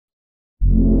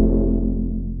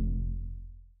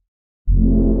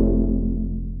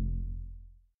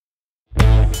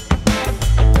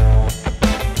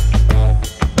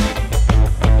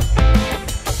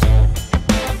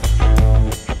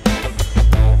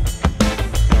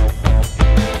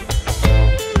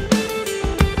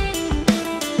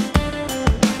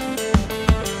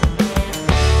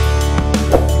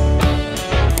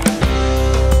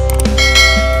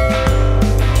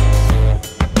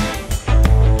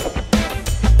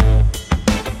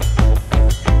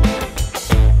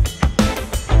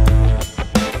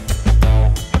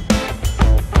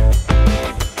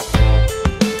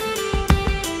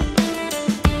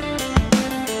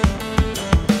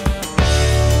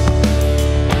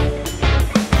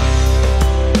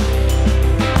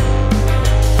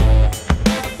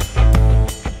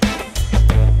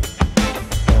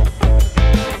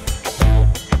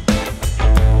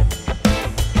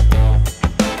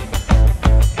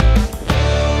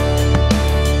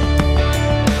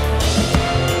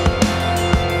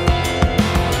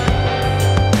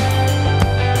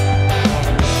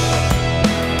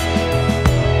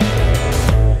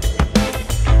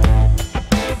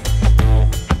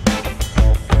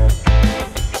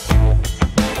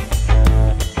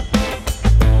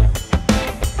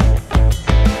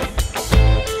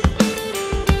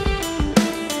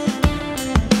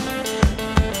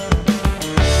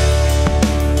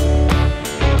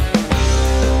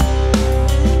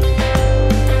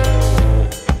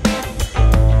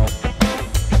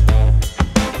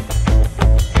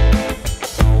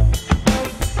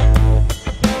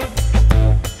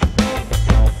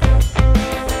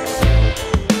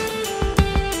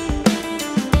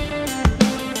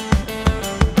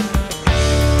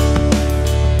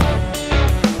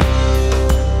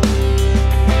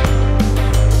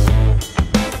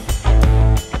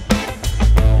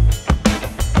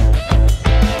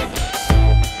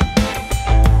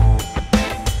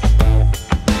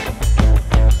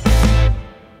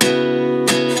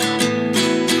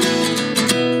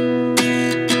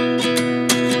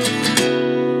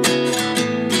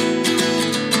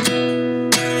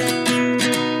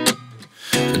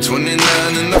29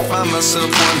 and I find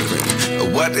myself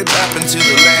wondering, what did happen to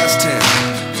the last 10?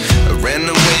 I ran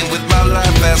away with my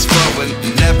life, fast forward,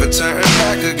 never turn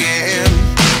back again.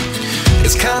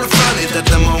 It's kind of funny that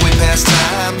the more we pass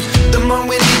time, the more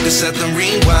we need to set them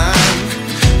rewind.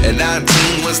 And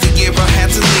 19 was the year I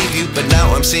had to leave you, but now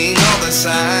I'm seeing all the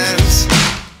signs.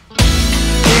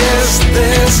 Is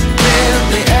this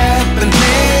really happening?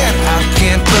 I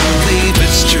can't believe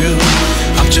it's true.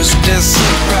 I'm just as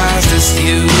surprised as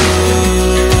you.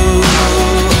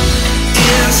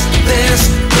 Is this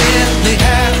really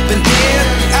happening?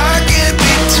 I can't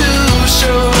be too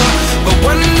sure, but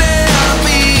one day I'll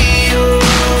be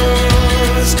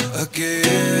yours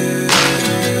again.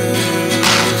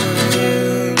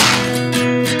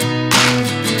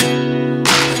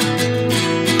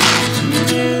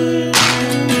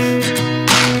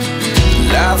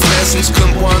 Life lessons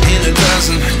come one in a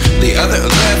dozen, the other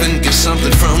 11 give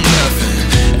something from nothing.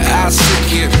 I sit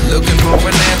here looking for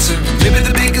an answer. Maybe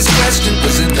the biggest question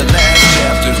was in the last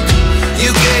chapter.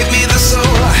 You gave me the soul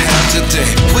I have today.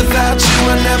 Without you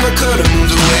I never could have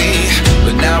moved away.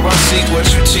 But now I see what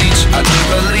you teach. I do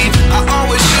believe I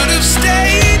always should have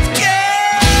stayed.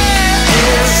 Yeah.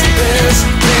 Is this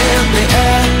really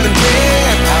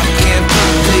happening? I can't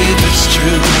believe it's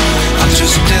true. I'm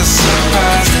just as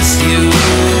surprised as you.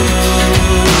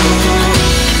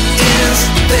 Is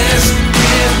this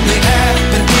really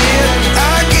happening?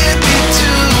 I can't be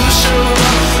too sure,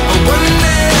 but one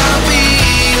day I'll be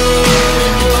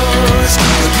yours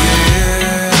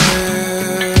again.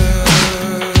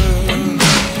 One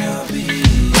day I'll be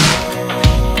yours.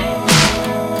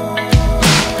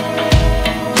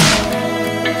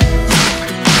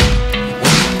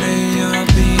 One day I'll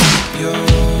be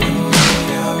yours.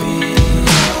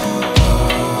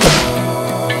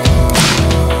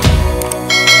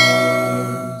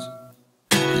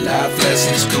 Life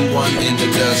lessons come one in a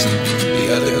dozen, the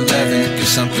other 11 give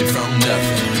something from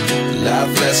nothing.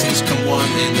 Life lessons come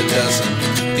one in a dozen,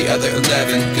 the other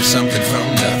 11 give something from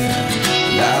nothing.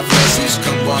 Life lessons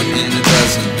come one in a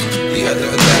dozen, the other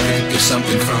 11 give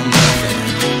something from nothing.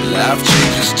 Life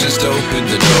changes just open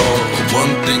the door.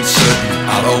 One thing